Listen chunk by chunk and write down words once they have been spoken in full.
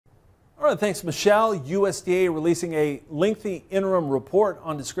right, thanks, Michelle. USDA releasing a lengthy interim report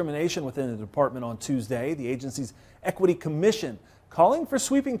on discrimination within the department on Tuesday. The agency's Equity Commission calling for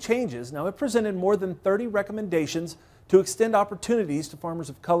sweeping changes. Now, it presented more than 30 recommendations to extend opportunities to farmers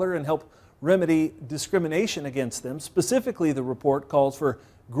of color and help remedy discrimination against them. Specifically, the report calls for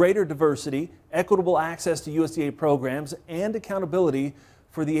greater diversity, equitable access to USDA programs, and accountability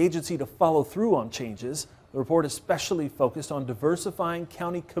for the agency to follow through on changes. The report especially focused on diversifying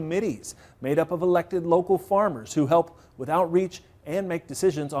county committees made up of elected local farmers who help with outreach and make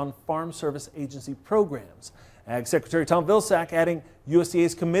decisions on Farm Service Agency programs. Ag Secretary Tom Vilsack adding USDA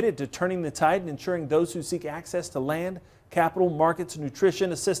is committed to turning the tide and ensuring those who seek access to land, capital, markets,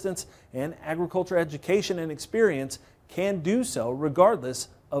 nutrition assistance, and agriculture education and experience can do so regardless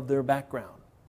of their background.